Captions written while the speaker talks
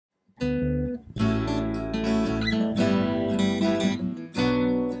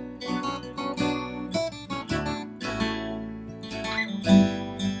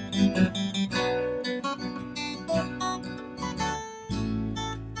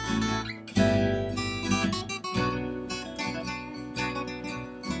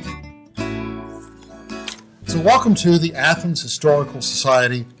So welcome to the Athens Historical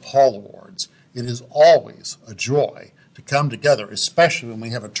Society Hall Awards. It is always a joy to come together, especially when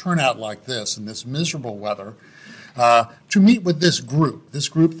we have a turnout like this in this miserable weather, to meet with this group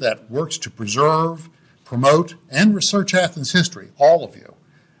that works to preserve, promote, and research Athens history, all of you.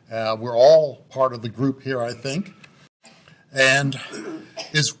 We're all part of the group here, I think. And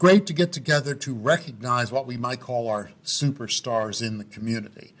it's great to get together to recognize what we might call our superstars in the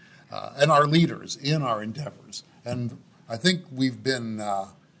community and our leaders in our endeavors. And I think we've been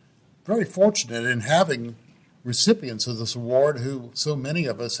very fortunate in having recipients of this award who so many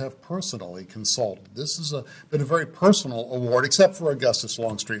of us have personally consulted. This has been a very personal award, except for Augustus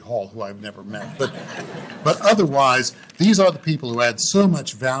Longstreet Hull, who I've never met. But otherwise, these are the people who add so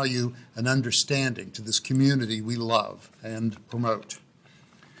much value and understanding to this community we love and promote.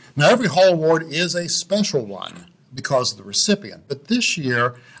 Now, every Hall Award is a special one because of the recipient. But this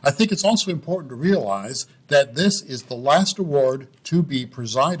year, I think it's also important to realize that this is the last award to be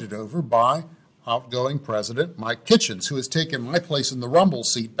presided over by outgoing President Mike Kitchens, who has taken my place in the rumble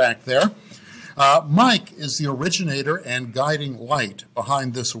seat back there. Mike is the originator and guiding light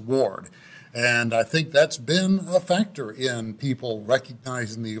behind this award. And I think that's been a factor in people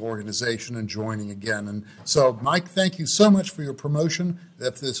recognizing the organization and joining again. And so, Mike, thank you so much for your promotion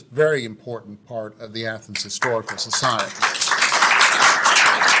of this very important part of the Athens Historical Society.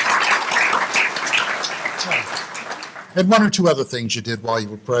 And one or two other things you did while you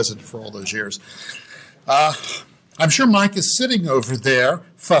were president for all those years. I'm sure Mike is sitting over there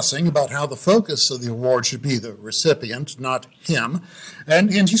fussing about how the focus of the award should be the recipient, not him.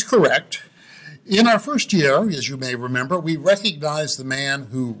 And he's correct. In our first year, as you may remember, we recognized the man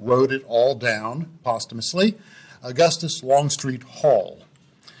who wrote it all down posthumously, Augustus Longstreet Hull.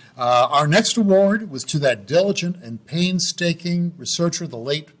 Our next award was to that diligent and painstaking researcher, the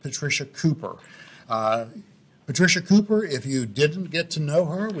late Patricia Cooper. Patricia Cooper, if you didn't get to know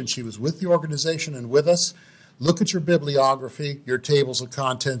her when she was with the organization and with us, look at your bibliography, your tables of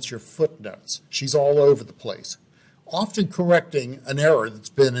contents, your footnotes. She's all over the place, often correcting an error that's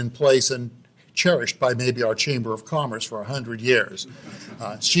been in place and cherished by maybe our Chamber of Commerce for 100 years.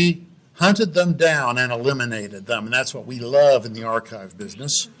 She hunted them down and eliminated them, and that's what we love in the archive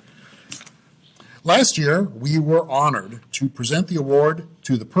business. Last year, we were honored to present the award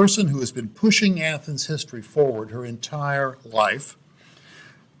to the person who has been pushing Athens history forward her entire life,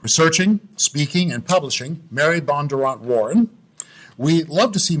 researching, speaking, and publishing, Mary Bondurant Warren. We'd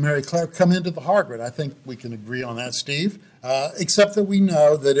love to see Mary Clarke come into the Harvard. I think we can agree on that, Steve, except that we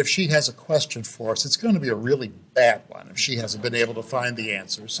know that if she has a question for us, it's going to be a really bad one if she hasn't been able to find the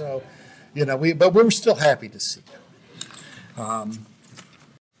answer. So, you know, but we're still happy to see you.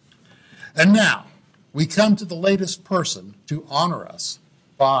 And now, we come to the latest person to honor us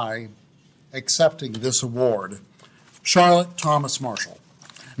by accepting this award, Charlotte Thomas Marshall.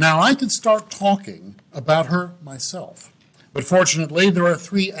 Now, I could start talking about her myself, but fortunately, there are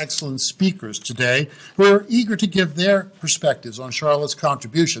three excellent speakers today who are eager to give their perspectives on Charlotte's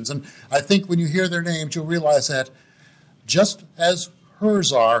contributions. And I think when you hear their names, you'll realize that just as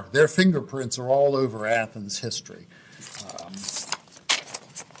hers are, their fingerprints are all over Athens history.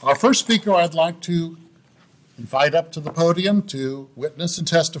 Our first speaker I'd like to invite up to the podium to witness and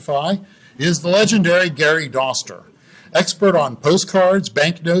testify is the legendary Gary Doster, expert on postcards,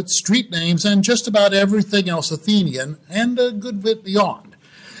 banknotes, street names, and just about everything else Athenian, and a good bit beyond.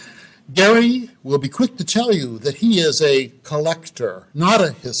 Gary will be quick to tell you that he is a collector, not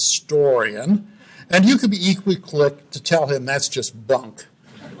a historian, and you can be equally quick to tell him that's just bunk.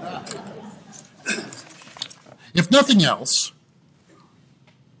 If nothing else,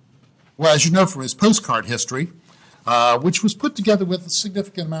 well, as you know from his postcard history, which was put together with a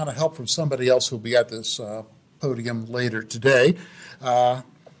significant amount of help from somebody else who will be at this podium later today,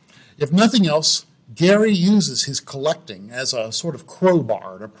 if nothing else, Gary uses his collecting as a sort of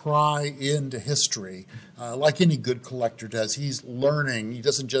crowbar to pry into history, like any good collector does. He's learning. He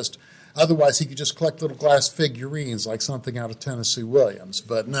doesn't just, otherwise he could just collect little glass figurines like something out of Tennessee Williams.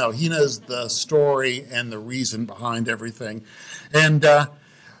 But no, he knows the story and the reason behind everything. And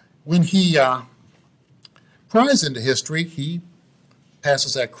when he pries into history, he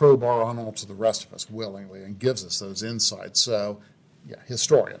passes that crowbar on to the rest of us willingly and gives us those insights. So, yeah,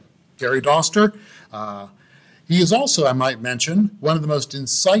 historian. Gary Doster. He is also, I might mention, one of the most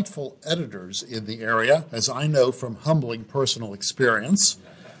insightful editors in the area, as I know from humbling personal experience,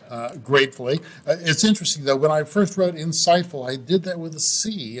 gratefully. It's interesting, though, when I first wrote insightful, I did that with a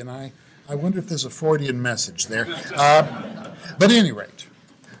C, and I wonder if there's a Freudian message there. But at any rate,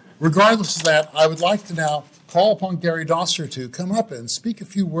 regardless of that, I would like to now call upon Gary Doster to come up and speak a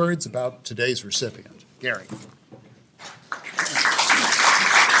few words about today's recipient. Gary.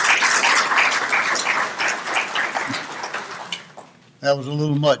 That was a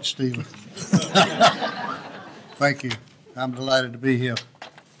little much, Stephen. Thank you. I'm delighted to be here.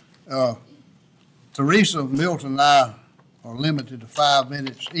 Theresa, Milton, and I are limited to 5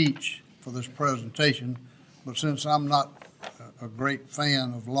 minutes each for this presentation, but since I'm not a great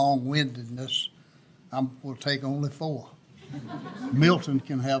fan of long-windedness, I will take only 4. Milton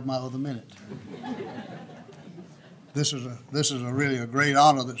can have my other minute. This is really a great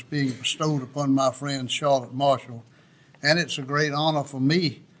honor that's being bestowed upon my friend Charlotte Marshall, and it's a great honor for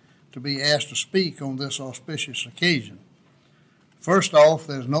me to be asked to speak on this auspicious occasion. First off,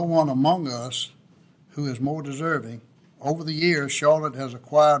 there's no one among us who is more deserving. Over the years, Charlotte has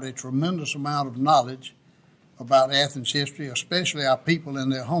acquired a tremendous amount of knowledge about Athens history, especially our people in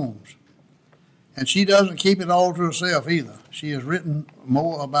their homes. And she doesn't keep it all to herself either. She has written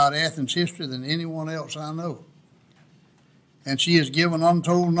more about Athens history than anyone else I know. And she has given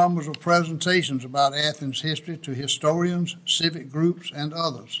untold numbers of presentations about Athens history to historians, civic groups, and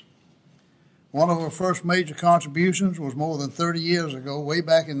others. One of her first major contributions was more than 30 years ago, way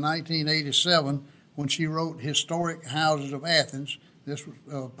back in 1987, when she wrote Historic Houses of Athens. This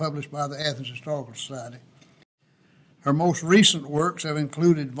was published by the Athens Historical Society. Her most recent works have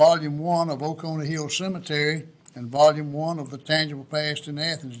included Volume 1 of Oconee Hill Cemetery and Volume 1 of The Tangible Past in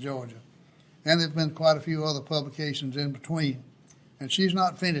Athens, Georgia. And there have been quite a few other publications in between. And she's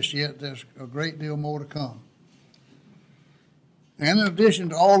not finished yet. There's a great deal more to come. And in addition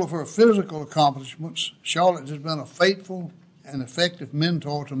to all of her physical accomplishments, Charlotte has been a faithful and effective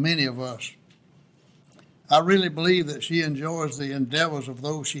mentor to many of us. I really believe that she enjoys the endeavors of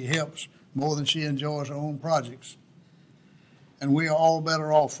those she helps more than she enjoys her own projects. And we are all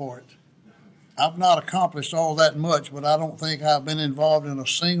better off for it. I've not accomplished all that much, but I don't think I've been involved in a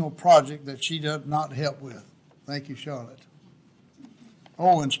single project that she does not help with. Thank you, Charlotte.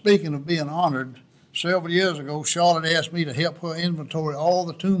 Oh, and speaking of being honored, several years ago, Charlotte asked me to help her inventory all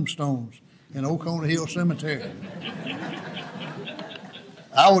the tombstones in Oconee Hill Cemetery.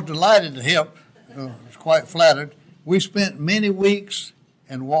 I was delighted to help. I was quite flattered. We spent many weeks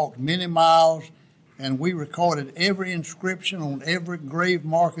and walked many miles, and we recorded every inscription on every grave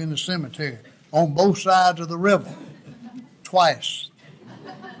marker in the cemetery, on both sides of the river, twice.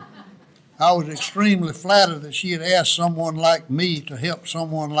 I was extremely flattered that she had asked someone like me to help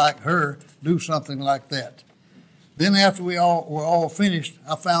someone like her do something like that. Then after we were all finished,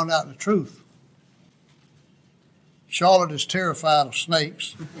 I found out the truth. Charlotte is terrified of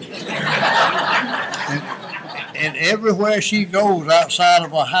snakes. And everywhere she goes outside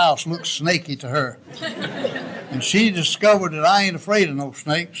of her house looks snaky to her. And she discovered that I ain't afraid of no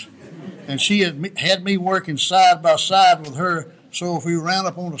snakes. And she had me working side by side with her, so if we ran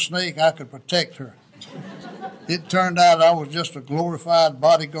up on a snake, I could protect her. It turned out I was just a glorified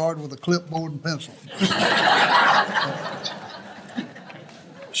bodyguard with a clipboard and pencil.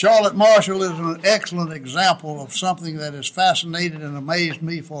 Charlotte Marshall is an excellent example of something that has fascinated and amazed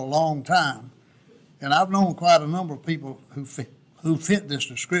me for a long time. And I've known quite a number of people who fit this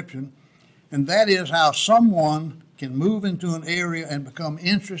description, and that is how someone can move into an area and become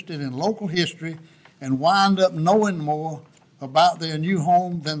interested in local history and wind up knowing more about their new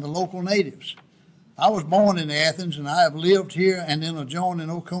home than the local natives. I was born in Athens, and I have lived here and in adjoining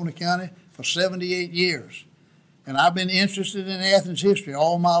Oconee County for 78 years. And I've been interested in Athens history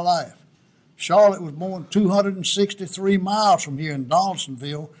all my life. Charlotte was born 263 miles from here in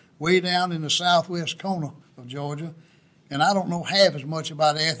Donaldsonville, way down in the southwest corner of Georgia, and I don't know half as much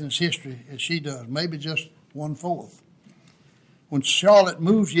about Athens history as she does, maybe just 1/4. When Charlotte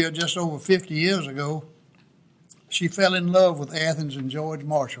moved here just over 50 years ago, she fell in love with Athens and George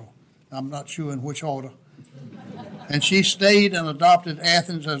Marshall. I'm not sure in which order. And she stayed and adopted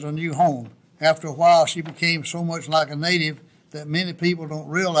Athens as a new home. After a while, she became so much like a native that many people don't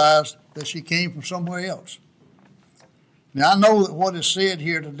realize that she came from somewhere else. Now, I know that what is said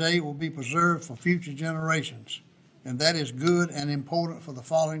here today will be preserved for future generations, and that is good and important for the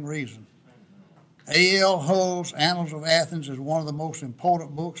following reason. A.L. Hull's Annals of Athens is one of the most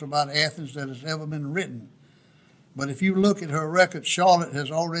important books about Athens that has ever been written. But if you look at her record, Charlotte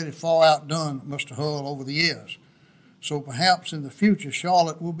has already far outdone Mr. Hull over the years. So perhaps in the future,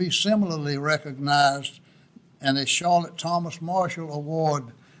 Charlotte will be similarly recognized, and a Charlotte Thomas Marshall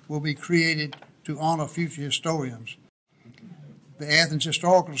Award will be created to honor future historians. The Athens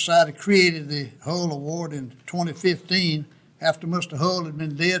Historical Society created the Hull Award in 2015 after Mr. Hull had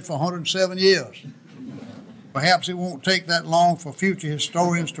been dead for 107 years. Perhaps it won't take that long for future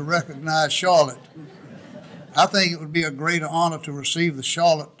historians to recognize Charlotte. I think it would be a greater honor to receive the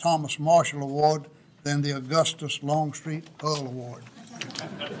Charlotte Thomas Marshall Award than the Augustus Longstreet Hull Award.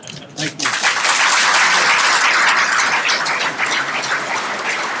 Thank you.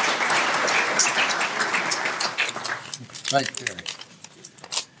 Thank you, Gary.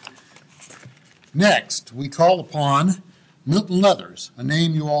 Next, we call upon Milton Leathers, a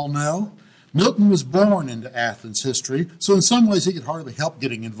name you all know. Milton was born into Athens history, so in some ways he could hardly help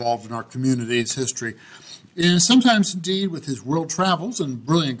getting involved in our community's history. And sometimes, indeed, with his world travels and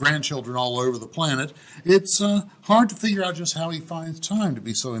brilliant grandchildren all over the planet, it's hard to figure out just how he finds time to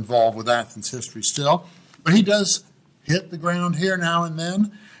be so involved with Athens history still. But he does hit the ground here now and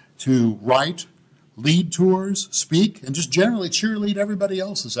then to write, lead tours, speak, and just generally cheerlead everybody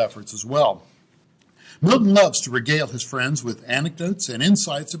else's efforts as well. Milton loves to regale his friends with anecdotes and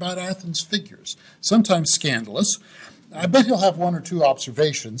insights about Athens figures, sometimes scandalous. I bet he'll have one or two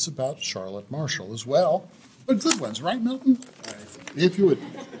observations about Charlotte Marshall as well. But good ones, right, Milton? If you would.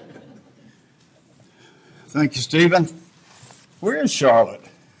 Thank you, Stephen. Where is Charlotte?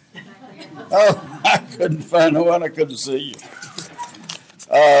 Oh, I couldn't find no one. I couldn't see you.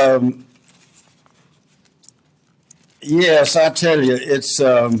 Yes, I tell you, it's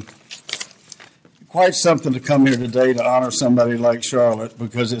quite something to come here today to honor somebody like Charlotte,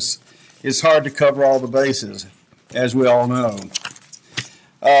 because it's hard to cover all the bases, as we all know.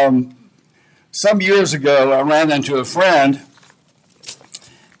 Some years ago, I ran into a friend,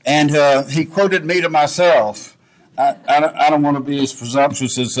 and he quoted me to myself. I don't want to be as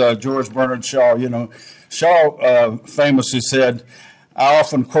presumptuous as George Bernard Shaw. You know, Shaw famously said, "I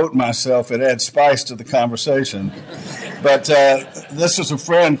often quote myself. It adds spice to the conversation." But this was a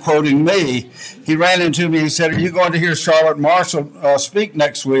friend quoting me. He ran into me. He said, "Are you going to hear Charlotte Marshall speak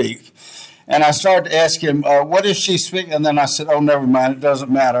next week?" And I started to ask him, "What is she speaking?" And then I said, "Oh, never mind. It doesn't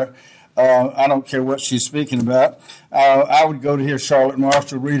matter. I don't care what she's speaking about. I would go to hear Charlotte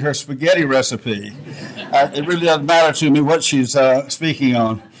Marshall read her spaghetti recipe. It really doesn't matter to me what she's speaking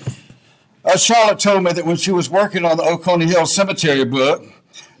on." Charlotte told me that when she was working on the Oconee Hill Cemetery book,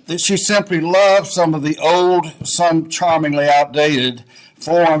 that she simply loved some of the old, some charmingly outdated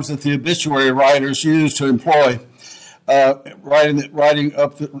forms that the obituary writers used to employ writing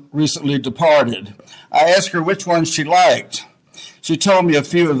up the recently departed. I asked her which ones she liked. She told me a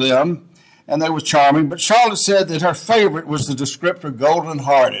few of them, and they were charming, but Charlotte said that her favorite was the descriptor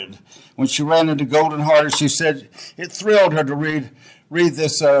golden-hearted. When she ran into golden-hearted, she said it thrilled her to read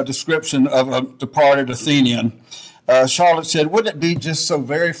this description of a departed Athenian. Charlotte said, "Wouldn't it be just so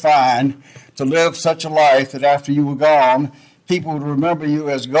very fine to live such a life that after you were gone, people would remember you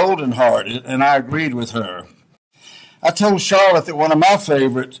as golden-hearted?" And I agreed with her. I told Charlotte that one of my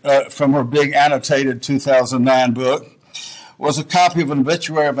favorites from her big annotated 2009 book was a copy of an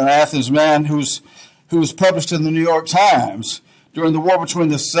obituary of an Athens man who was published in the New York Times. During the war between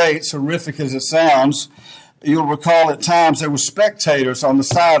the states, horrific as it sounds, you'll recall at times there were spectators on the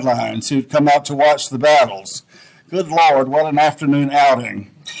sidelines who'd come out to watch the battles. Good Lord, what an afternoon outing.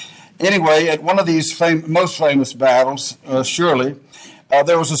 Anyway, at one of these most famous battles, surely,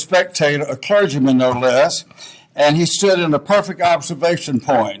 there was a spectator, a clergyman no less, and he stood in a perfect observation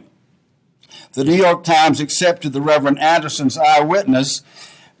point. The New York Times accepted the Reverend Anderson's eyewitness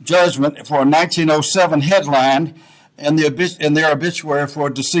judgment for a 1907 headline in their obituary for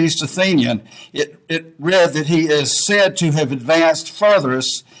a deceased Athenian. It read that he is said to have advanced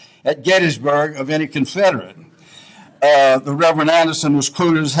furthest at Gettysburg of any Confederate. The Reverend Anderson was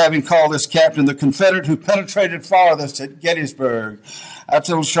quoted as having called this captain the Confederate who penetrated farthest at Gettysburg. I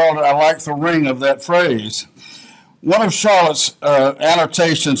told Charlotte I liked the ring of that phrase. One of Charlotte's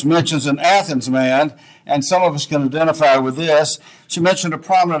annotations mentions an Athens man, and some of us can identify with this. She mentioned a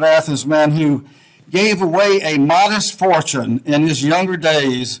prominent Athens man who gave away a modest fortune in his younger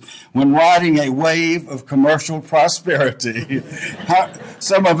days when riding a wave of commercial prosperity.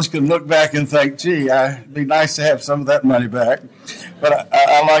 Some of us can look back and think, gee, it'd be nice to have some of that money back. But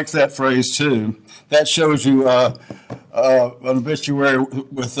I like that phrase, too. That shows you an obituary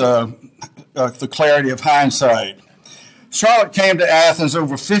with the clarity of hindsight. Charlotte came to Athens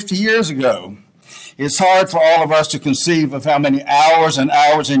over 50 years ago. It's hard for all of us to conceive of how many hours and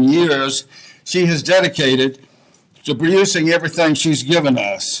hours and years she has dedicated to producing everything she's given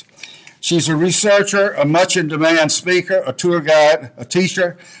us. She's a researcher, a much-in-demand speaker, a tour guide, a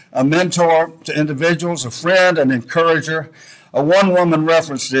teacher, a mentor to individuals, a friend, an encourager, a one-woman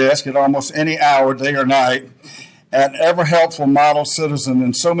reference desk at almost any hour, day or night, an ever-helpful model citizen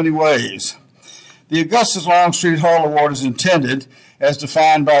in so many ways. The Augustus Longstreet Hull Award is intended, as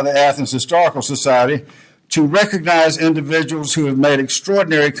defined by the Athens Historical Society, to recognize individuals who have made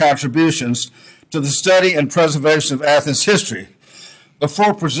extraordinary contributions to the study and preservation of Athens history.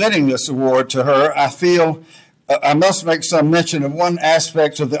 Before presenting this award to her, I feel I must make some mention of one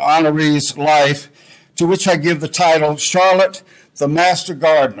aspect of the honoree's life to which I give the title, Charlotte, the Master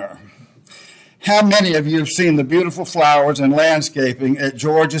Gardener. How many of you have seen the beautiful flowers and landscaping at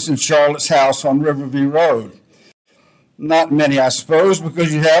George's and Charlotte's house on Riverview Road? Not many, I suppose,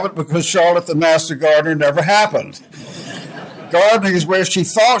 because you haven't, because Charlotte, the Master Gardener, never happened. Gardening is where she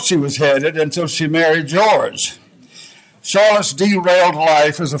thought she was headed until she married George. Charlotte's derailed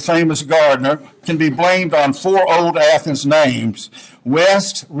life as a famous gardener can be blamed on 4 old Athens names: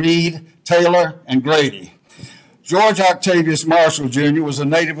 West, Reed, Taylor, and Grady. George Octavius Marshall, Jr. was a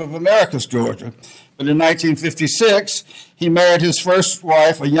native of Americus, Georgia, but in 1956, he married his first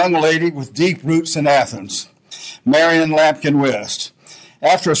wife, a young lady with deep roots in Athens, Marion Lampkin West.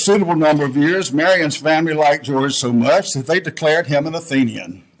 After a suitable number of years, Marion's family liked George so much that they declared him an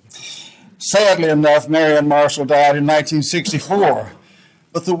Athenian. Sadly enough, Marion Marshall died in 1964,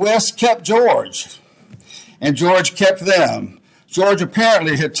 but the West kept George, and George kept them. George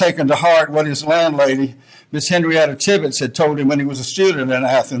apparently had taken to heart what his landlady, Miss Henrietta Tibbets, had told him when he was a student in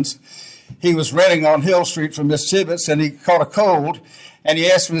Athens. He was renting on Hill Street from Miss Tibbets, and he caught a cold, and he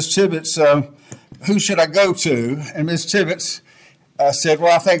asked Miss Tibbets, who should I go to? And Miss Tibbets said,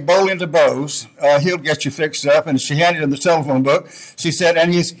 well, I think Bowling DeBose, he'll get you fixed up. And she handed him the telephone book. She said,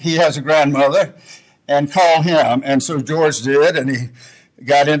 and he has a grandmother, and call him. And so George did, and he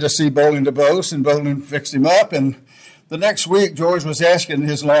got in to see Bowling DeBose, and Bowling fixed him up. And the next week, George was asking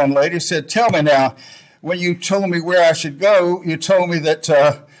his landlady, said, tell me now, when you told me where I should go, you told me that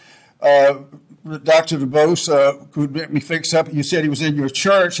Dr. DeBose could get me fixed up. You said he was in your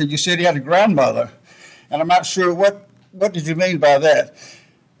church, and you said he had a grandmother. And I'm not sure what did you mean by that?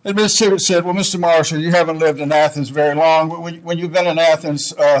 And Ms. Tibbets said, well, Mr. Marshall, you haven't lived in Athens very long, but when you've been in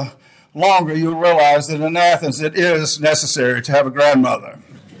Athens longer, you'll realize that in Athens it is necessary to have a grandmother.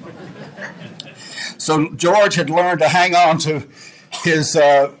 So George had learned to hang on to his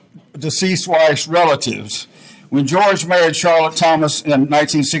deceased wife's relatives. When George married Charlotte Thomas in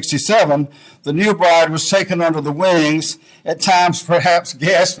 1967, the new bride was taken under the wings, at times perhaps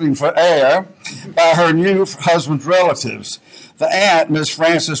gasping for air, by her new husband's relatives. The aunt, Miss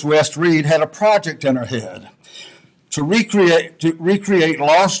Frances West Reed, had a project in her head to recreate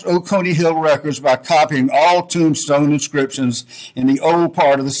lost Oconee Hill records by copying all tombstone inscriptions in the old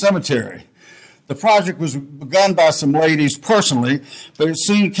part of the cemetery. The project was begun by some ladies personally, but it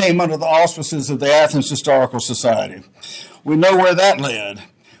soon came under the auspices of the Athens Historical Society. We know where that led.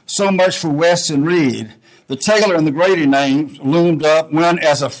 So much for West and Reed. The Taylor and the Grady names loomed up when,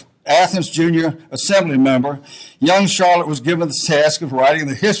 as an Athens Junior Assembly member, young Charlotte was given the task of writing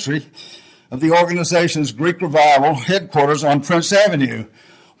the history of the organization's Greek Revival headquarters on Prince Avenue.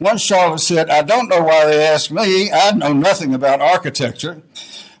 Once Charlotte said, I don't know why they asked me. I know nothing about architecture.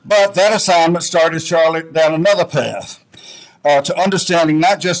 But that assignment started Charlotte down another path, to understanding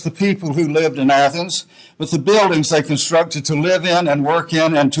not just the people who lived in Athens, but the buildings they constructed to live in and work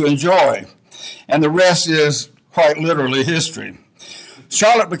in and to enjoy. And the rest is quite literally history.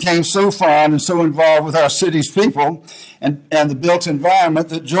 Charlotte became so fond and so involved with our city's people and the built environment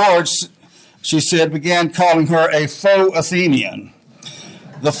that George, she said, began calling her a faux Athenian.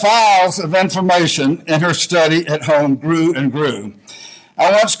 The files of information in her study at home grew and grew. I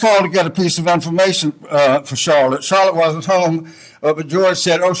once called to get a piece of information for Charlotte. Charlotte wasn't home, but George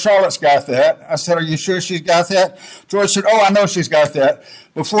said, oh, Charlotte's got that. I said, are you sure she's got that? George said, oh, I know she's got that.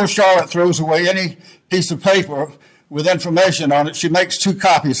 Before Charlotte throws away any piece of paper with information on it, she makes 2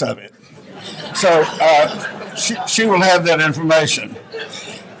 copies of it. So she will have that information.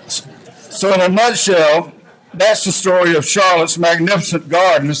 So in a nutshell, that's the story of Charlotte's magnificent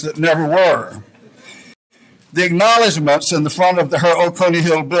gardens that never were. The acknowledgments in the front of her Oconee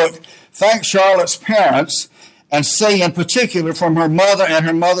Hill book thank Charlotte's parents and say in particular from her mother and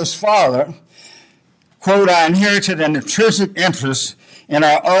her mother's father, quote, I inherited an intrinsic interest in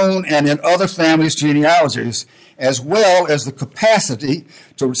our own and in other families' genealogies, as well as the capacity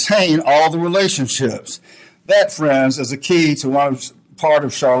to retain all the relationships. That, friends, is a key to one part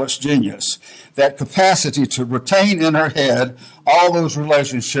of Charlotte's genius, that capacity to retain in her head all those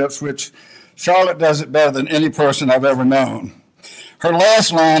relationships, which Charlotte does it better than any person I've ever known. Her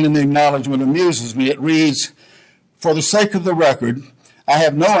last line in the acknowledgement amuses me. It reads, for the sake of the record, I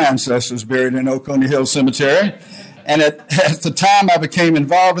have no ancestors buried in Oconee Hill Cemetery, and at the time I became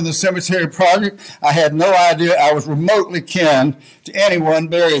involved in the cemetery project, I had no idea I was remotely kin to anyone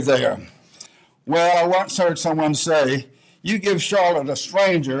buried there. Well, I once heard someone say, you give Charlotte a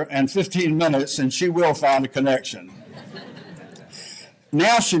stranger and 15 minutes and she will find a connection.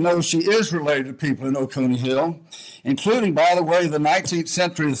 Now she knows she is related to people in Oconee Hill. including, by the way, the 19th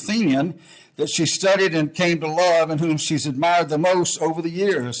century Athenian that she studied and came to love and whom she's admired the most over the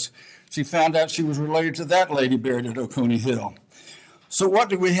years. She found out she was related to that lady buried at Oconee Hill. So what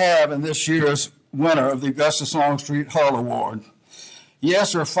do we have in this year's winner of the Augustus Longstreet Hull Award?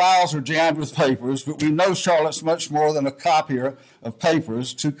 Yes, her files are jammed with papers, but we know Charlotte's much more than a copier of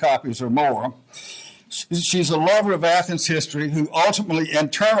papers, 2 copies or more. She's a lover of Athens history who ultimately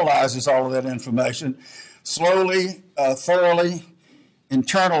internalizes all of that information, slowly, thoroughly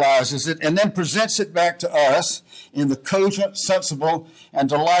internalizes it, and then presents it back to us in the cogent, sensible, and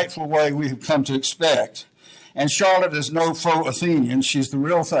delightful way we have come to expect. And Charlotte is no faux Athenian. She's the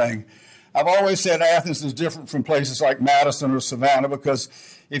real thing. I've always said Athens is different from places like Madison or Savannah because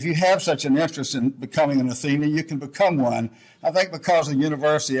if you have such an interest in becoming an Athenian, you can become one. I think because the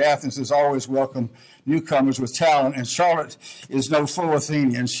University of Athens has always welcomed newcomers with talent, and Charlotte is no faux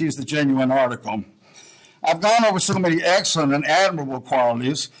Athenian. She's the genuine article. I've gone over so many excellent and admirable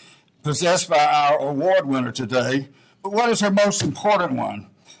qualities possessed by our award winner today, but what is her most important one?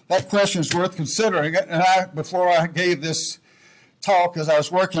 That question is worth considering, and before I gave this talk, as I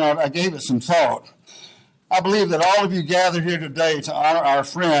was working on it, I gave it some thought. I believe that all of you gathered here today to honor our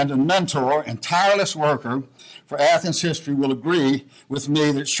friend and mentor and tireless worker for Athens history will agree with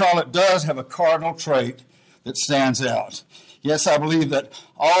me that Charlotte does have a cardinal trait that stands out. Yes, I believe that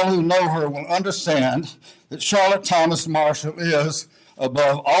all who know her will understand that Charlotte Thomas Marshall is,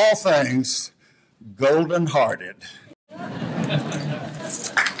 above all things, golden-hearted.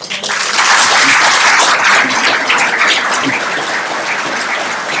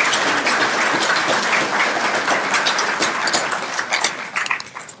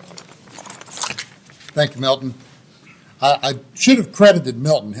 Thank you, Milton. I should have credited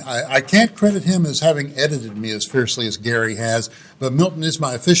Milton. I can't credit him as having edited me as fiercely as Gary has, but Milton is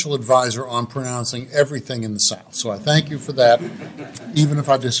my official advisor on pronouncing everything in the South. So I thank you for that, even if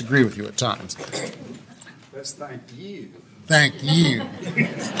I disagree with you at times. Let's thank you. Thank you.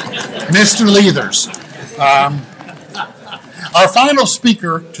 Mr. Leathers. Our final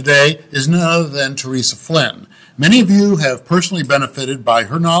speaker today is none other than Theresa Flynn. Many of you have personally benefited by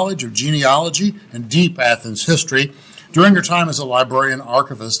her knowledge of genealogy and deep Athens history during her time as a librarian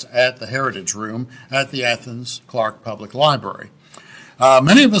archivist at the Heritage Room at the Athens-Clarke Public Library.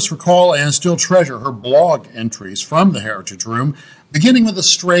 Many of us recall and still treasure her blog entries from the Heritage Room, beginning with a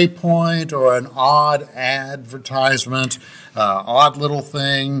stray point or an odd advertisement, odd little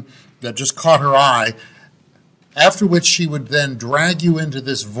thing that just caught her eye, after which she would then drag you into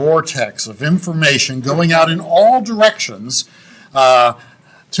this vortex of information going out in all directions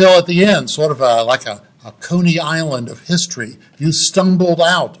till at the end, sort of like a Coney Island of history, you stumbled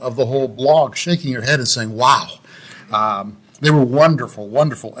out of the whole blog shaking your head and saying, wow. They were wonderful,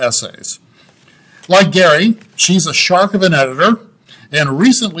 wonderful essays. Like Gary, she's a shark of an editor and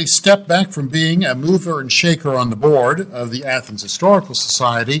recently stepped back from being a mover and shaker on the board of the Athens Historical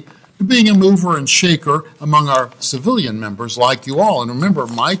Society to being a mover and shaker among our civilian members like you all. And remember,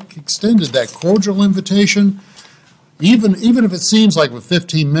 Mike extended that cordial invitation. Even if it seems like with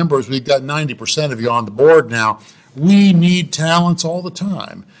 15 members, we've got 90% of you on the board now, we need talents all the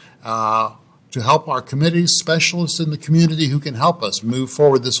time to help our committees, specialists in the community who can help us move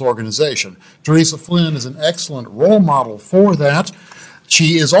forward this organization. Theresa Flynn is an excellent role model for that.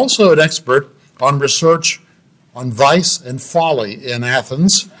 She is also an expert on research on vice and folly in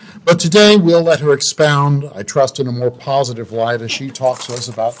Athens. But today we'll let her expound, I trust in a more positive light, as she talks to us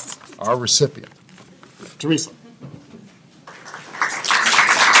about our recipient. Theresa.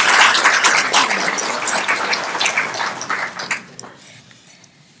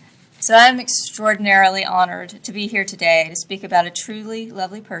 So I'm extraordinarily honored to be here today to speak about a truly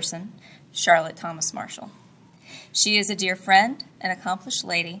lovely person, Charlotte Thomas Marshall. She is a dear friend, an accomplished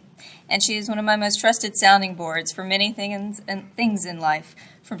lady, and she is one of my most trusted sounding boards for many things in life,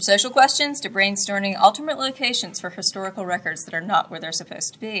 from social questions to brainstorming alternate locations for historical records that are not where they're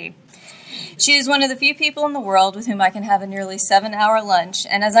supposed to be. She is one of the few people in the world with whom I can have a nearly 7-hour lunch,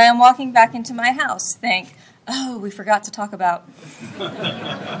 and as I am walking back into my house, think, oh, we forgot to talk about.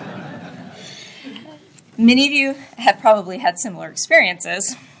 Many of you have probably had similar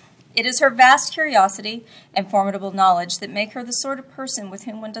experiences. It is her vast curiosity and formidable knowledge that make her the sort of person with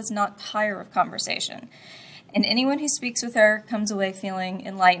whom one does not tire of conversation. And anyone who speaks with her comes away feeling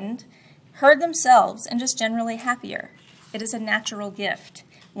enlightened, heard themselves, and just generally happier. It is a natural gift,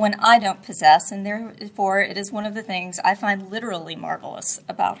 one I don't possess, and therefore it is one of the things I find literally marvelous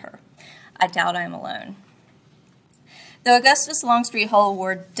about her. I doubt I am alone. The Augustus Longstreet Hull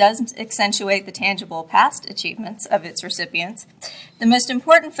Award does accentuate the tangible past achievements of its recipients. The most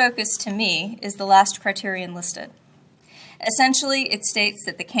important focus to me is the last criterion listed, Essentially, it states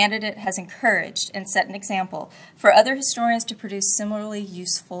that the candidate has encouraged and set an example for other historians to produce similarly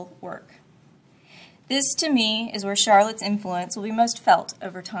useful work. This, to me, is where Charlotte's influence will be most felt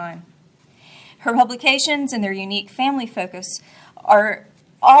over time. Her publications and their unique family focus are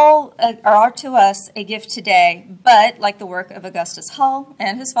to us a gift today, but like the work of Augustus Hull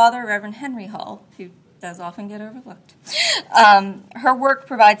and his father, Reverend Henry Hull, who does often get overlooked, her work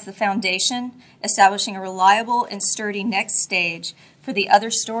provides the foundation, establishing a reliable and sturdy next stage for the other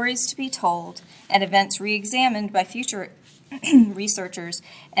stories to be told and events re-examined by future researchers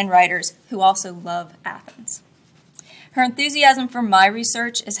and writers who also love Athens. Her enthusiasm for my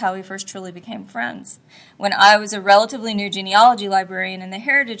research is how we first truly became friends. When I was a relatively new genealogy librarian in the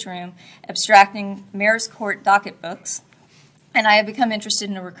Heritage Room, abstracting Mayor's Court docket books, and I had become interested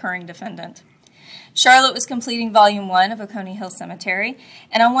in a recurring defendant. Charlotte was completing Volume 1 of Oconee Hill Cemetery,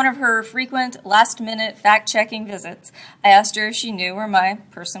 and on one of her frequent last-minute fact-checking visits, I asked her if she knew where my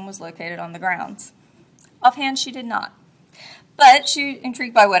person was located on the grounds. Offhand, she did not. But she,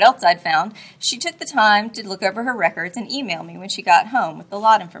 intrigued by what else I'd found, she took the time to look over her records and email me when she got home with the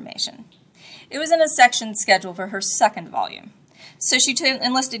lot information. It was in a section scheduled for her second volume. So she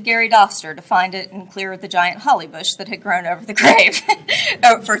enlisted Gary Doster to find it and clear the giant holly bush that had grown over the grave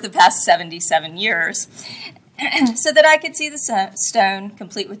for the past 77 years, so that I could see the stone,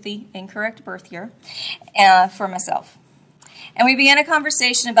 complete with the incorrect birth year, for myself. And we began a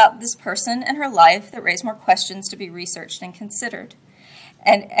conversation about this person and her life that raised more questions to be researched and considered.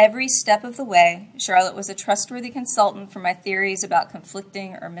 And every step of the way, Charlotte was a trustworthy consultant for my theories about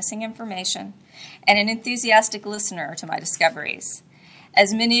conflicting or missing information, and an enthusiastic listener to my discoveries.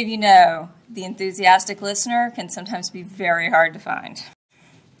 As many of you know, the enthusiastic listener can sometimes be very hard to find.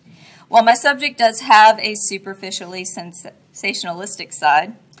 While my subject does have a superficially sensationalistic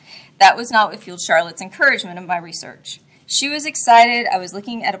side, that was not what fueled Charlotte's encouragement of my research. She was excited I was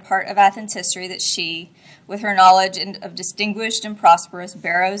looking at a part of Athens history that she, with her knowledge of distinguished and prosperous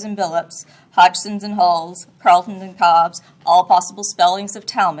Barrows and Billups, Hodgsons and Hulls, Carltons and Cobbs, all possible spellings of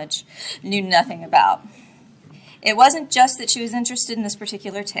Talmadge, knew nothing about. It wasn't just that she was interested in this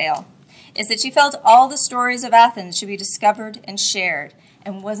particular tale. It's that she felt all the stories of Athens should be discovered and shared,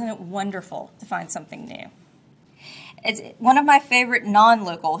 and wasn't it wonderful to find something new? As one of my favorite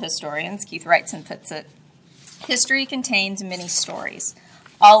non-local historians, Keith Wrightson, puts it, history contains many stories,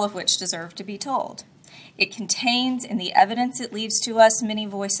 all of which deserve to be told. It contains, in the evidence it leaves to us, many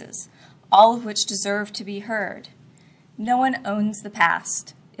voices, all of which deserve to be heard. No one owns the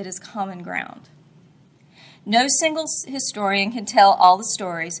past. It is common ground. No single historian can tell all the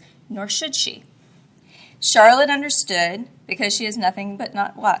stories, nor should she. Charlotte understood, because she is nothing but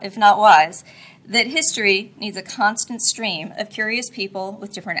if not wise, that history needs a constant stream of curious people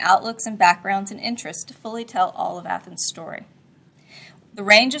with different outlooks and backgrounds and interests to fully tell all of Athens' story. The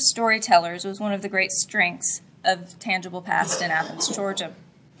range of storytellers was one of the great strengths of Tangible Past in Athens, Georgia.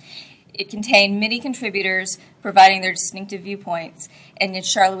 It contained many contributors providing their distinctive viewpoints, and yet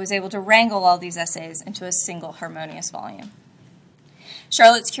Charlotte was able to wrangle all these essays into a single harmonious volume.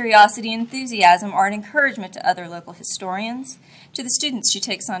 Charlotte's curiosity and enthusiasm are an encouragement to other local historians, to the students she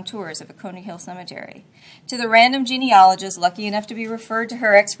takes on tours of Oconee Hill Cemetery, to the random genealogists lucky enough to be referred to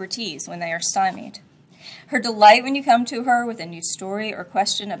her expertise when they are stymied. Her delight when you come to her with a new story or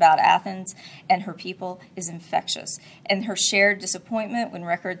question about Athens and her people is infectious, and her shared disappointment when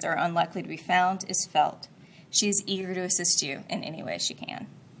records are unlikely to be found is felt. She is eager to assist you in any way she can.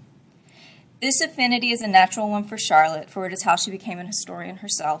 This affinity is a natural one for Charlotte, for it is how she became an historian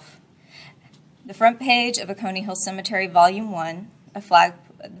herself. The front page of Oconee Hill Cemetery, Volume 1, a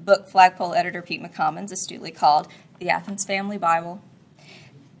book flagpole editor Pete McCommons astutely called The Athens Family Bible,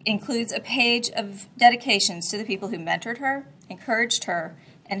 includes a page of dedications to the people who mentored her, encouraged her,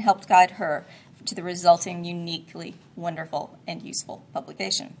 and helped guide her to the resulting uniquely wonderful and useful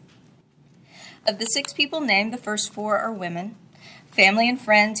publication. Of the 6 people named, the first 4 are women, family and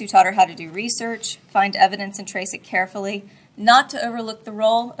friends who taught her how to do research, find evidence and trace it carefully, not to overlook the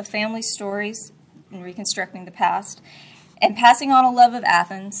role of family stories in reconstructing the past, and passing on a love of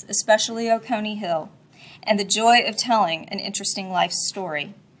Athens, especially Oconee Hill, and the joy of telling an interesting life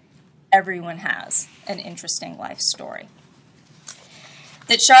story. Everyone has an interesting life story.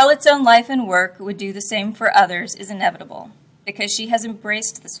 That Charlotte's own life and work would do the same for others is inevitable, because she has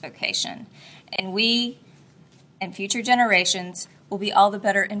embraced this vocation, and we and future generations will be all the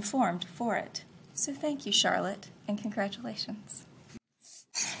better informed for it. So thank you, Charlotte, and congratulations.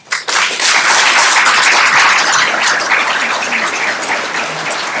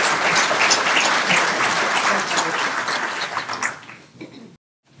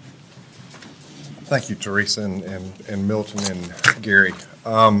 Thank you, Theresa and Milton and Gary.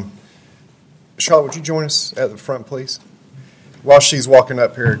 Charlotte, would you join us at the front, please? While she's walking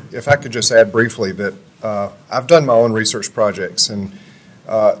up here, if I could just add briefly that I've done my own research projects, and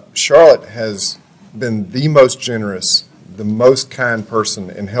Charlotte has been the most generous, the most kind person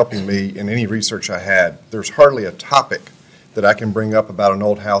in helping me in any research I had. There's hardly a topic that I can bring up about an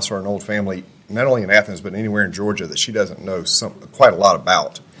old house or an old family, not only in Athens but anywhere in Georgia, that she doesn't know quite a lot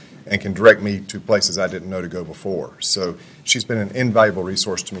about and can direct me to places I didn't know to go before. So she's been an invaluable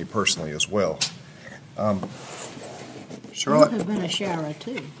resource to me personally as well. Charlotte? You have been a shower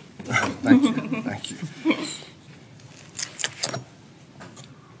too. Thank you. Thank you.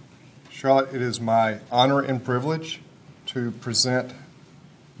 Charlotte, it is my honor and privilege to present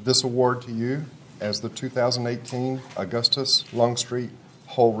this award to you as the 2018 Augustus Longstreet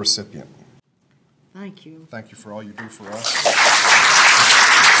Hull recipient. Thank you. Thank you for all you do for us.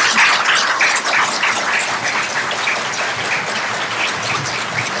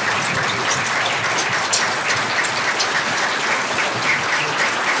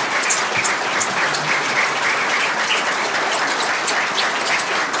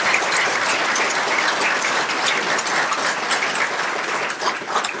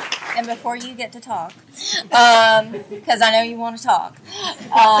 And before you get to talk, because I know you want to talk,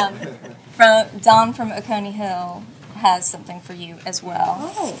 Don from Oconee Hill has something for you as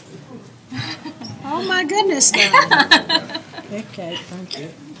well. Oh, oh my goodness, Don. Okay, thank you.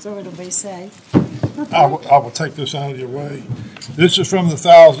 So it'll be safe. I will take this out of your way. This is from the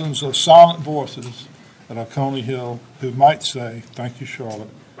thousands of silent voices at Oconee Hill who might say, "Thank you,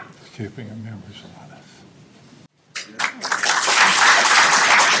 Charlotte, for keeping our memories alive."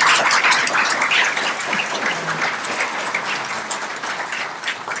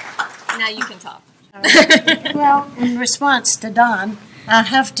 Now you can talk. Well, in response to Don, I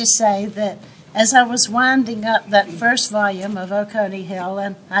have to say that as I was winding up that first volume of Oconee Hill,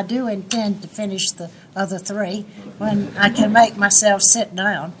 and I do intend to finish the other three when I can make myself sit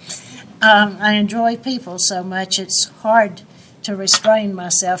down, I enjoy people so much it's hard to restrain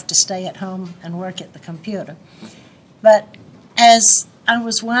myself to stay at home and work at the computer. But as I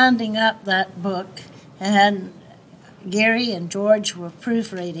was winding up that book and Gary and George were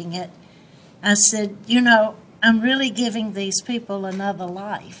proofreading it, I said, you know, I'm really giving these people another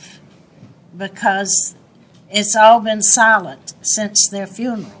life because it's all been silent since their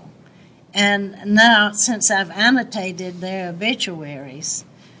funeral. And now, since I've annotated their obituaries,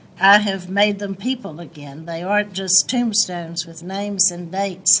 I have made them people again. They aren't just tombstones with names and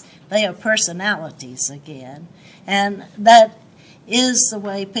dates. They are personalities again. And that is the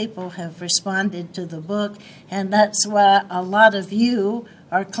way people have responded to the book, and that's why a lot of you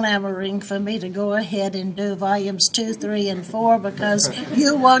are clamoring for me to go ahead and do volumes 2, 3, and 4 because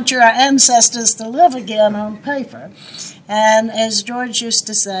you want your ancestors to live again on paper. And as George used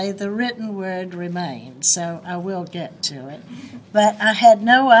to say, the written word remains, so I will get to it. But I had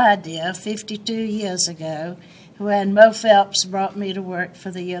no idea 52 years ago when Mo Phelps brought me to work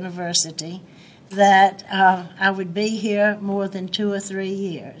for the university that I would be here more than 2 or 3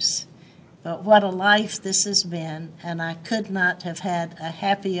 years. But what a life this has been, and I could not have had a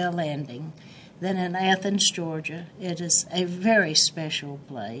happier landing than in Athens, Georgia. It is a very special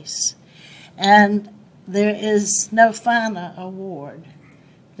place. And there is no finer award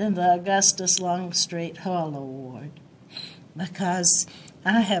than the Augustus Longstreet Hull Award, because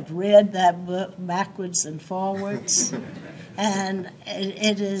I have read that book backwards and forwards, and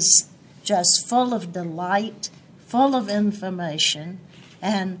it is just full of delight, full of information,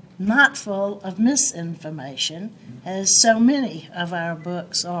 and not full of misinformation, as so many of our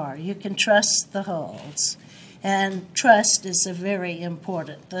books are. You can trust the Hulls, and trust is a very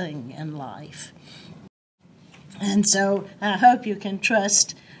important thing in life. And so I hope you can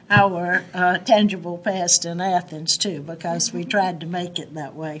trust our tangible past in Athens, too, because we tried to make it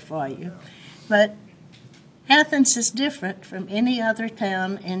that way for you. But Athens is different from any other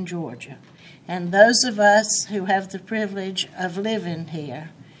town in Georgia. And those of us who have the privilege of living here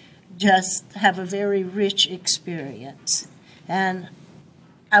just have a very rich experience. And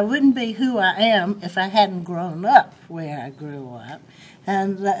I wouldn't be who I am if I hadn't grown up where I grew up.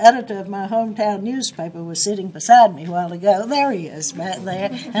 And the editor of my hometown newspaper was sitting beside me a while ago. There he is back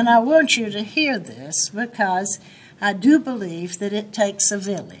there. And I want you to hear this because I do believe that it takes a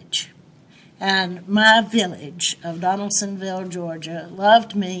village. And my village of Donaldsonville, Georgia,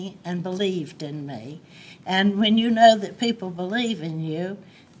 loved me and believed in me. And when you know that people believe in you,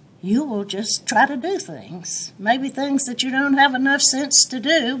 you will just try to do things. Maybe things that you don't have enough sense to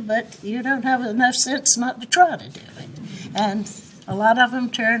do, but you don't have enough sense not to try to do it. And a lot of them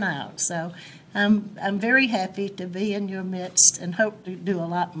turn out. So I'm very happy to be in your midst and hope to do a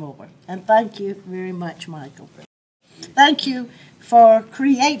lot more. And thank you very much, Michael. Thank you for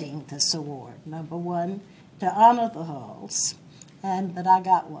creating this award, number one, to honor the Hulls, and that I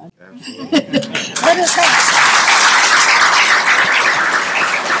got one. Absolutely. What is that?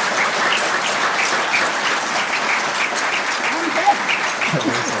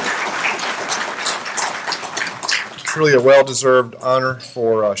 Truly a well-deserved honor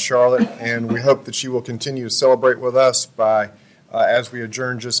for Charlotte, and we hope that she will continue to celebrate with us by, as we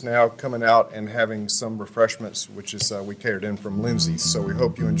adjourn just now, coming out and having some refreshments, which is we catered in from Lindsay's. So we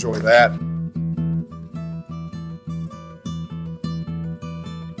hope you enjoy that.